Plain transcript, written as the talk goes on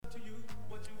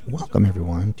Welcome,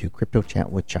 everyone, to Crypto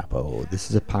Chat with Chapo. This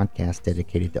is a podcast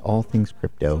dedicated to all things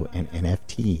crypto and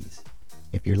NFTs.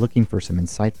 If you're looking for some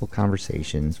insightful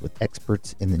conversations with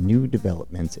experts in the new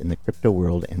developments in the crypto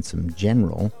world and some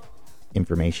general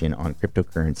information on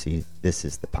cryptocurrency, this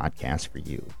is the podcast for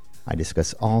you. I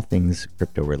discuss all things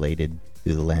crypto related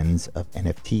through the lens of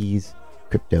NFTs,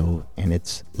 crypto, and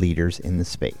its leaders in the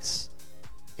space.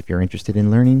 If you're interested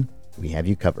in learning, we have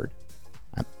you covered.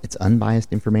 It's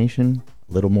unbiased information,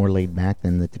 a little more laid back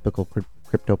than the typical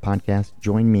crypto podcast.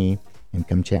 Join me and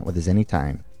come chat with us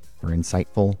anytime for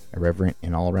insightful, irreverent,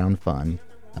 and all-around fun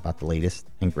about the latest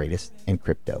and greatest in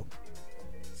crypto.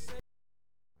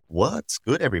 What's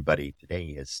good, everybody? Today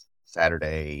is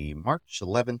Saturday, March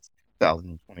 11th,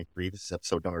 2023. This is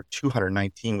episode number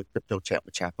 219 with Crypto Chat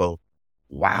with Chapo.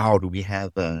 Wow, do we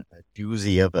have a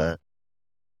doozy of a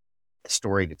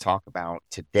story to talk about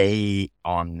today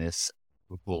on this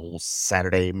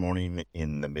Saturday morning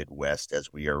in the Midwest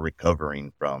as we are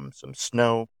recovering from some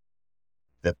snow.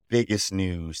 The biggest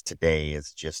news today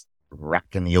is just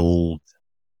rocking the old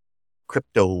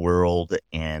crypto world,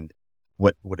 and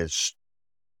what is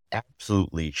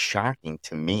absolutely shocking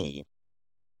to me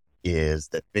is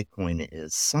that Bitcoin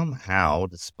is somehow,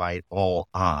 despite all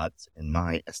odds in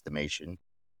my estimation,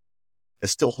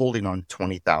 is still holding on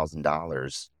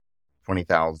 $20,000,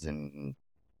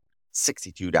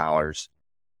 $20,062,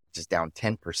 which is down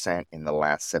 10% in the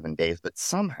last 7 days, but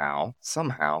somehow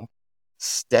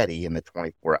steady in the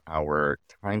 24-hour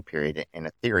time period,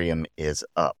 and Ethereum is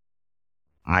up.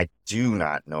 I do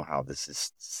not know how this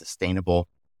is sustainable.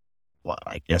 Well,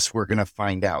 I guess we're going to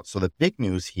find out. So the big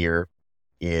news here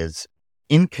is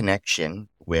in connection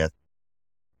with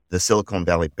the Silicon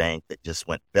Valley Bank that just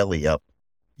went belly up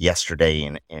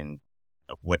yesterday and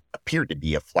what appeared to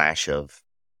be a flash of,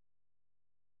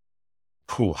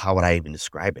 how would I even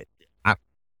describe it?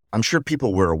 I'm sure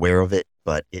people were aware of it,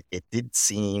 but it did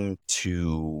seem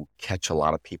to catch a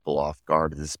lot of people off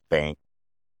guard. This bank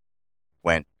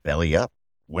went belly up,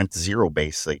 went to zero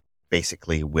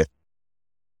basically with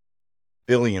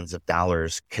billions of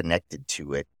dollars connected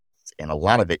to it, and a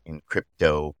lot of it in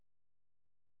crypto.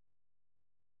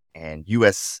 And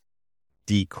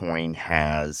USD coin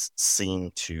has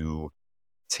seemed to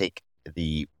take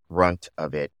the brunt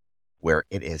of it, where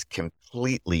it is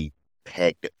completely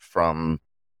pegged from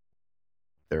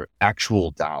their actual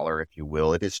dollar, if you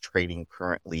will. It is trading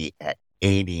currently at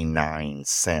 89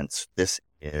 cents. This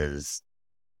is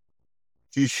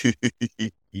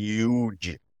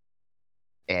huge.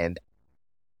 And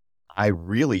I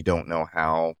really don't know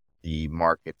how the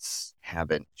markets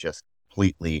haven't just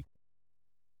completely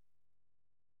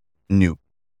nuked.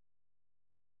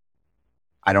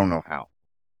 I don't know how.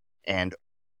 And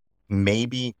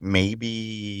maybe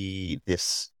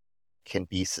this can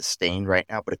be sustained right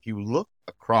now, but if you look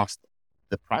across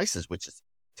the prices, which is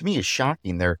to me is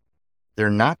shocking, they're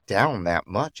not down that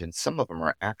much, and some of them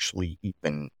are actually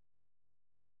even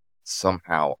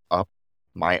somehow up.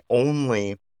 My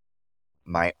only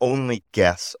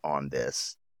guess on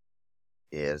this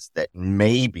is that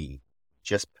maybe,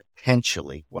 just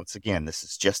potentially, once again, this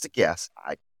is just a guess.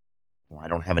 I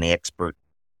don't have any expert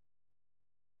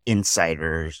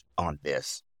insiders on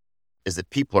this, is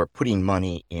that people are putting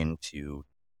money into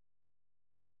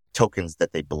tokens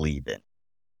that they believe in,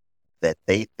 that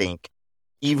they think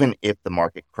even if the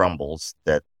market crumbles,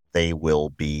 that they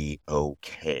will be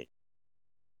okay.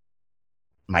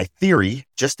 My theory,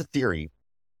 just a theory,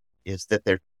 is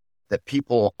that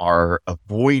people are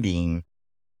avoiding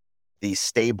these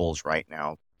stables right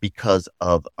now because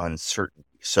of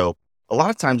uncertainty. So a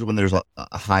lot of times when there's a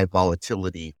high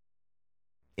volatility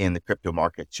in the crypto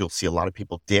markets, you'll see a lot of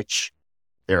people ditch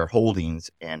their holdings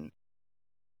and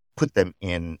put them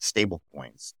in stable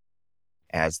coins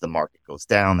as the market goes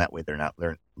down. That way they're not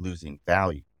losing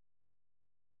value.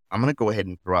 I'm going to go ahead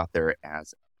and throw out there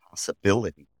as a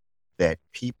possibility that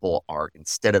people are,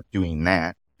 instead of doing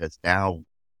that, because now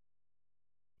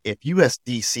if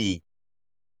USDC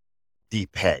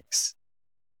depegs,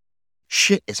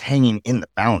 shit is hanging in the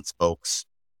balance, folks,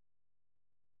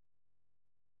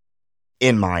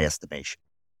 in my estimation.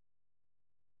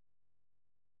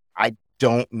 I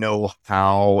don't know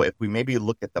how, if we maybe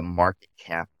look at the market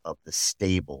cap of the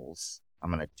stables,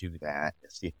 I'm going to do that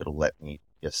and see if it'll let me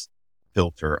just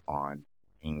filter on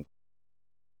CoinGecko.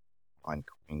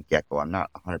 I'm not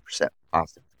 100%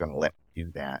 positive it's going to let me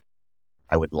do that.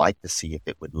 I would like to see if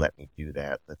it would let me do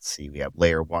that. Let's see. We have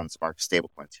layer one smart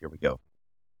stablecoins. Here we go.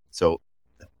 So,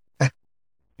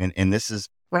 and this is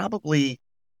probably,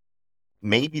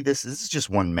 maybe this is just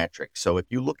one metric. So if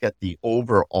you look at the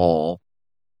overall,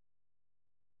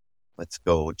 let's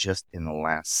go just in the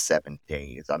last 7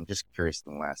 days. I'm just curious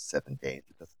in the last 7 days.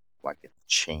 It doesn't look like it's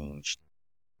changed.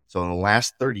 So in the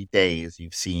last 30 days,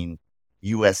 you've seen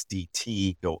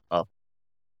USDT go up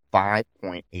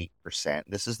 5.8%.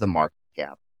 This is the market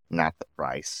cap, not the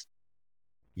price.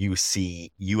 You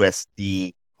see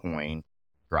USD coin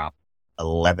drop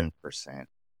 11%.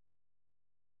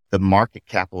 The market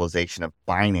capitalization of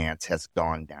Binance has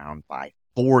gone down by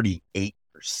 48%.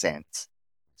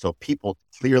 So people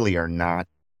clearly are not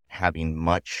having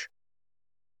much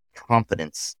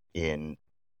confidence in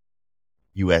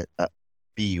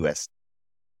BUS.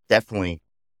 Definitely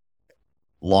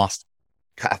lost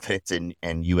confidence in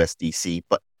USDC,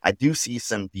 but I do see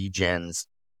some degens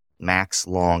max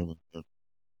long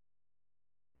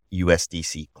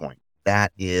USDC coin.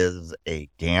 That is a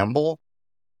gamble.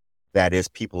 That is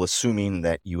people assuming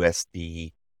that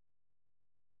USDC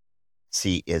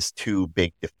is too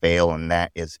big to fail, and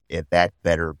that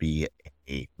better be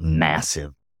a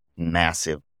massive,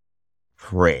 massive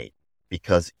trade.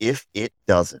 Because if it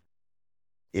doesn't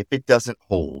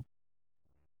hold,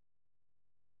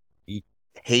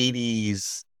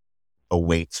 Hades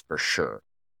awaits for sure.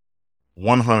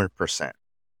 100%.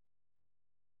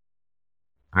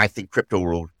 I think crypto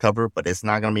will recover, but it's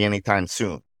not going to be anytime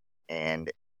soon.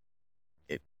 And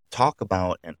talk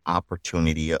about an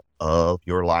opportunity of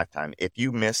your lifetime. If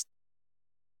you've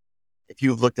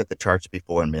looked at the charts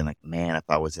before and been like, man, if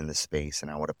I was in this space and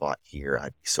I would have bought here,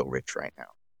 I'd be so rich right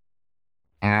now.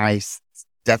 I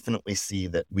definitely see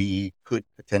that we could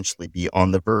potentially be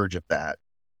on the verge of that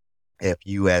if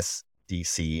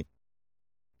USDC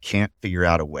can't figure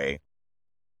out a way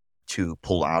to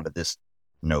pull out of this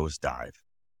nosedive.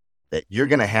 That you're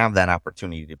going to have that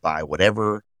opportunity to buy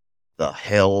whatever the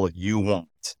hell you want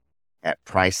at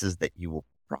prices that you will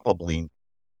probably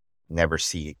never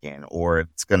see again, or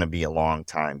it's going to be a long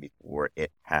time before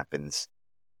it happens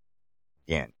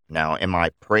again. Now, am I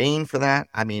praying for that?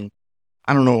 I mean,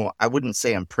 I don't know. I wouldn't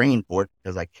say I'm praying for it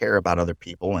because I care about other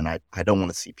people and I don't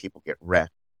want to see people get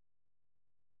wrecked.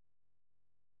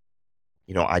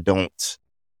 I don't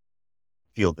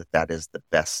feel that is the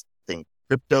best thing.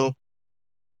 Crypto,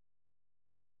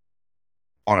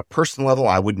 on a personal level,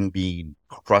 I wouldn't be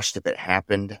crushed if it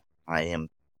happened. I am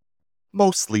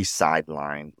mostly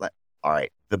sidelined. All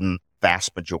right, the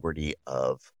vast majority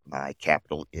of my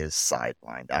capital is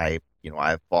sidelined. I've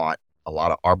bought a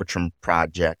lot of Arbitrum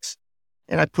projects,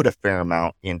 and I put a fair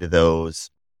amount into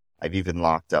those. I've even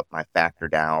locked up my Factor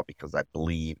DAO because I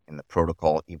believe in the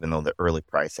protocol, even though the early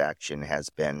price action has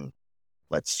been,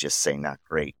 let's just say, not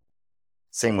great.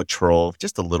 Same with Trove,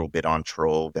 just a little bit on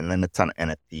Trove, and then a ton of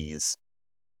NFTs.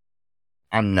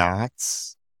 I'm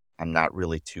not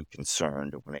really too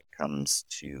concerned when it comes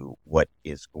to what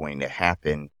is going to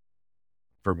happen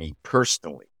for me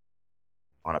personally,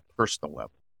 on a personal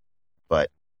level. But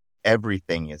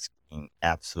everything is being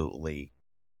absolutely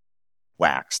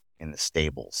waxed in the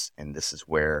stables, and this is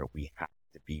where we have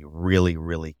to be really,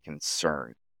 really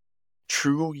concerned.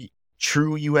 True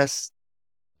TU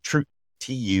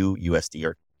USD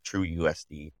or True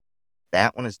USD,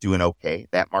 that one is doing okay.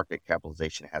 That market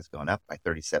capitalization has gone up by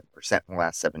 37% in the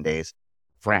last 7 days.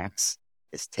 Frax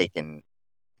is taking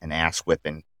an ass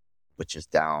whipping, which is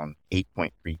down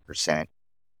 8.3%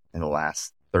 in the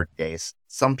last 30 days.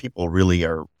 Some people really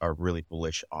are really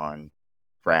bullish on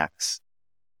Frax.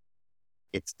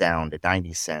 It's down to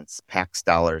 90 cents. Pax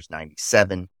dollars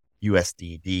 97.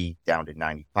 USDD down to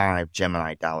 95.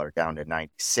 Gemini dollar down to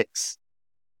 96.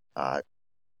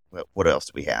 What else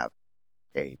do we have?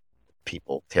 Okay,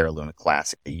 people, Terra Luna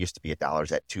Classic. They used to be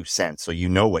 $1 at 2 cents, so you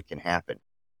know what can happen.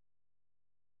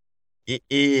 It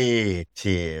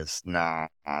is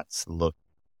not look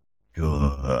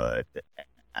good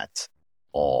at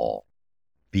all.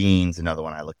 Beans, another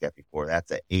one I looked at before,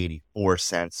 that's at 84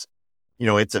 cents.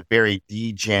 It's a very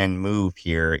degen move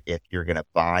here if you're going to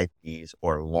buy these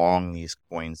or long these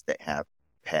coins that have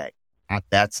peg.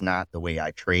 That's not the way I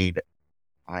trade.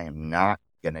 I am not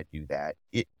going to do that.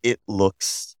 It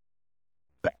looks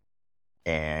bad.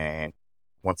 And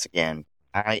once again,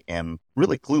 I am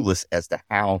really clueless as to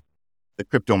how the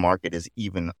crypto market is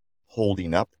even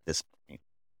holding up at this point.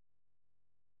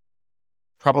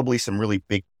 Probably some really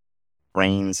big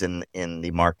brains in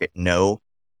the market know.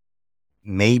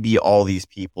 Maybe all these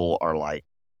people are like,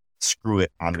 screw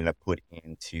it, I'm going to put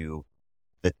into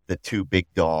the two big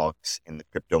dogs in the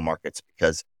crypto markets,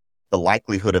 because the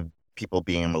likelihood of people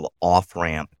being able to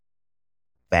off-ramp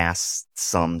vast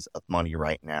sums of money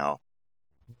right now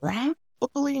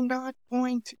probably not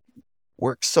going to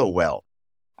work so well.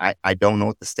 I don't know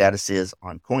what the status is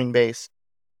on Coinbase.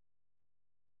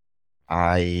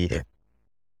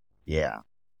 Yeah.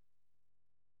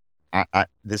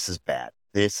 This is bad.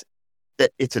 It's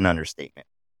an understatement.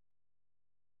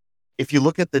 If you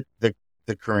look at the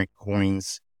current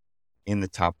coins in the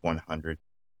top 100,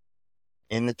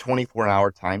 in the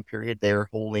 24-hour time period, they're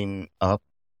holding up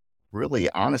really,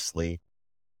 honestly,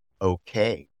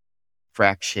 okay.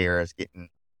 Frac share is getting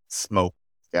smoked,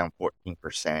 down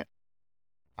 14%.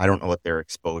 I don't know what their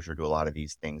exposure to a lot of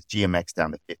these things. GMX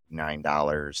down to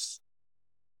 $59.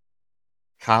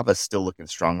 Kava's still looking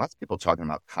strong. Lots of people talking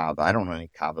about Kava. I don't know any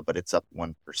Kava, but it's up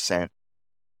 1%,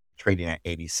 trading at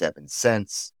 87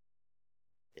 cents.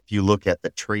 If you look at the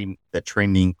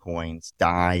trending coins,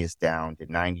 DAI is down to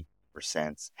 90%,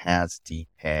 has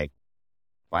DPEG.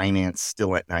 Binance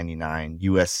still at 99.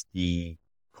 USD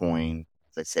coin,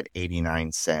 as I said,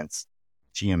 89 cents.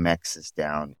 GMX is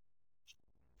down.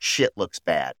 Shit looks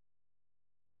bad.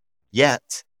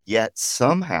 Yet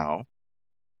somehow,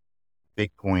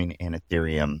 Bitcoin and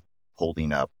Ethereum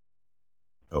holding up.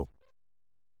 Oh,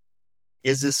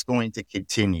 is this going to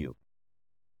continue?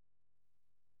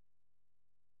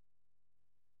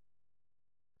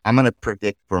 I'm going to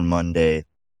predict for Monday,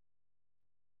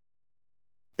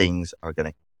 things are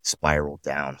going to spiral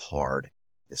down hard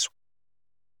this week.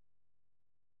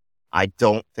 I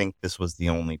don't think this was the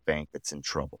only bank that's in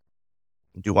trouble.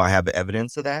 Do I have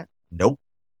evidence of that? Nope.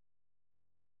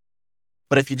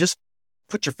 But if you just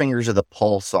put your fingers to the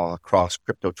pulse all across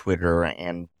crypto Twitter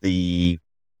and the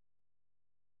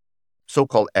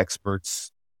so-called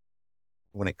experts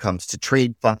when it comes to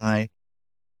TradeFi,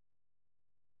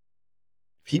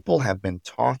 people have been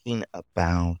talking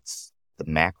about the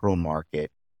macro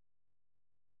market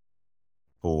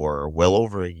for well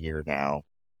over a year now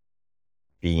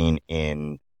being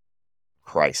in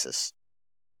crisis.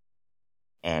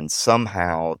 And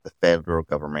somehow the federal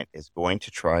government is going to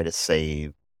try to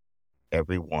save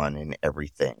everyone and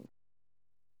everything.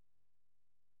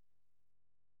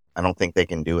 I don't think they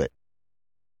can do it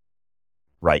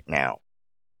right now.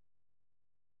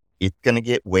 It's going to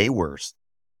get way worse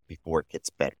before it gets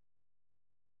better.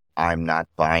 I'm not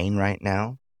buying right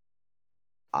now.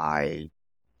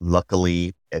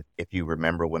 Luckily, if you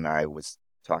remember when I was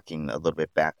talking a little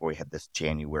bit back where we had this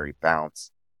January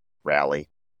bounce rally,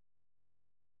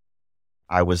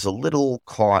 I was a little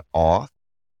caught off.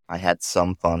 I had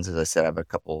some funds, as I said, I have a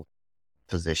couple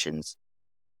positions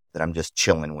that I'm just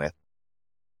chilling with.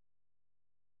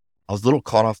 I was a little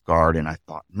caught off guard and I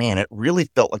thought, man, it really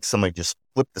felt like somebody just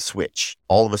flipped the switch.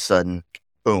 All of a sudden,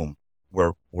 boom,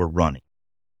 we're running.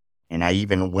 And I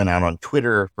even went out on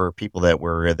Twitter for people that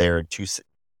were there in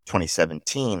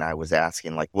 2017. I was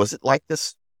asking, like, was it like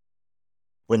this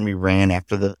when we ran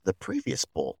after the previous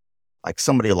bull? Like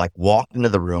somebody like walked into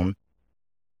the room,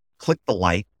 clicked the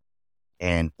light,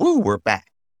 and woo, we're back.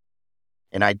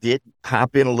 And I did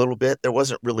hop in a little bit. There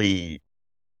wasn't really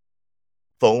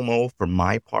FOMO from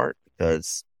my part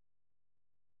because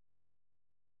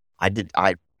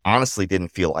I honestly didn't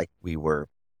feel like we were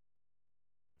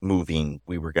moving.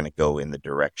 We were going to go in the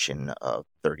direction of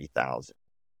 30,000.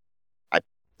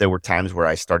 There were times where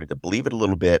I started to believe it a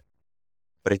little bit,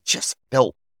 but it just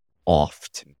felt off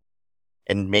to me.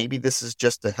 And maybe this is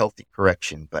just a healthy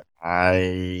correction, but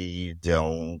I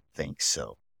don't think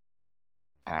so.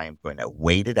 I'm going to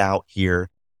wait it out here.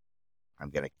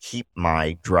 I'm going to keep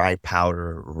my dry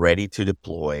powder ready to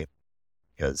deploy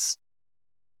because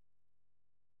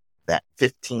that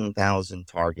 15,000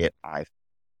 target, I'm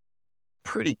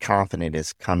pretty confident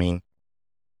is coming.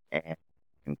 And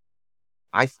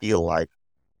I feel like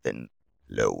then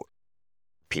lower.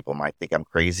 People might think I'm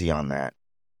crazy on that.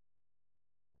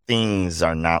 Things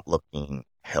are not looking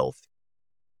healthy.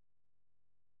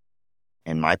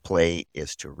 And my play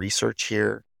is to research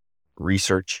here,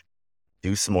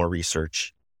 do some more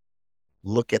research,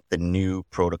 look at the new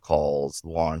protocols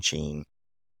launching,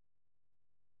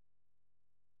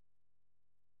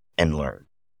 and learn.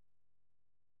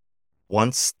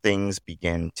 Once things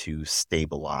begin to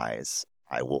stabilize,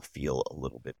 I will feel a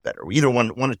little bit better. Either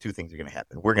one or two things are going to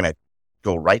happen. We're going to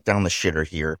go right down the shitter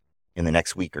here in the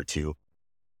next week or two,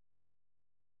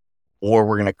 or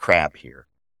we're going to crab here.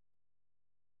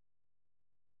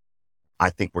 I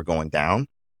think we're going down,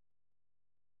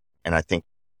 and I think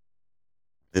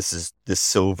this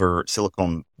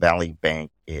Silicon Valley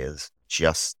Bank is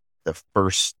just the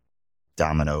first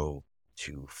domino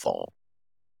to fall.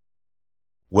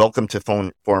 Welcome to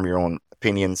Form Your Own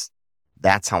Opinions.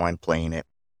 That's how I'm playing it.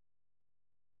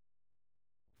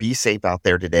 Be safe out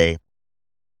there today.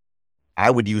 I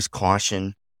would use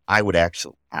caution. I would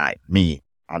actually, I'm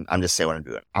just saying what I'm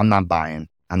doing. I'm not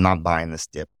buying this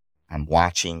dip. I'm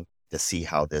watching to see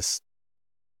how this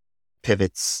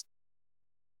pivots.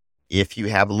 If you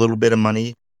have a little bit of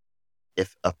money,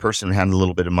 if a person had a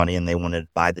little bit of money and they wanted to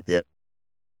buy the dip,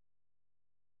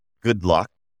 good luck.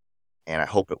 And I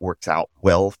hope it works out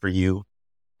well for you.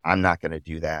 I'm not going to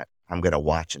do that. I'm going to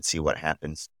watch and see what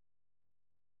happens.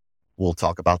 We'll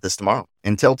talk about this tomorrow.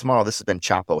 Until tomorrow, this has been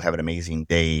Chapo. Have an amazing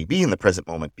day. Be in the present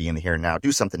moment. Be in the here and now.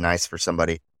 Do something nice for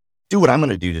somebody. Do what I'm going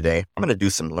to do today. I'm going to do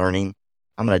some learning.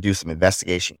 I'm going to do some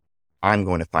investigation. I'm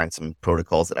going to find some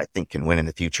protocols that I think can win in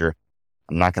the future.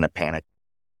 I'm not going to panic,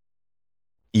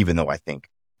 even though I think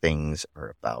things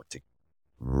are about to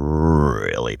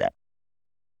really bad.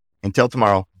 Until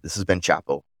tomorrow, this has been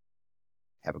Chapo.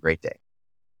 Have a great day.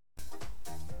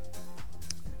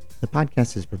 The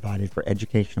podcast is provided for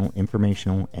educational,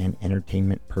 informational, and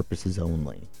entertainment purposes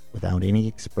only, without any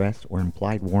express or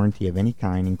implied warranty of any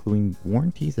kind, including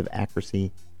warranties of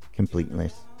accuracy,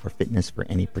 completeness, or fitness for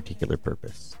any particular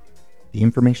purpose. The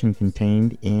information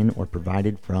contained in or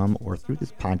provided from or through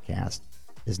this podcast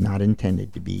is not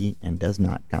intended to be and does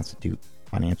not constitute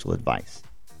financial advice,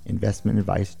 investment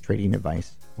advice, trading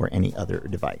advice, or any other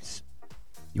advice.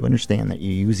 You understand that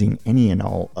you're using any and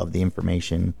all of the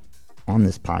information on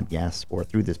this podcast or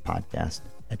through this podcast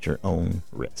at your own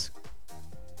risk.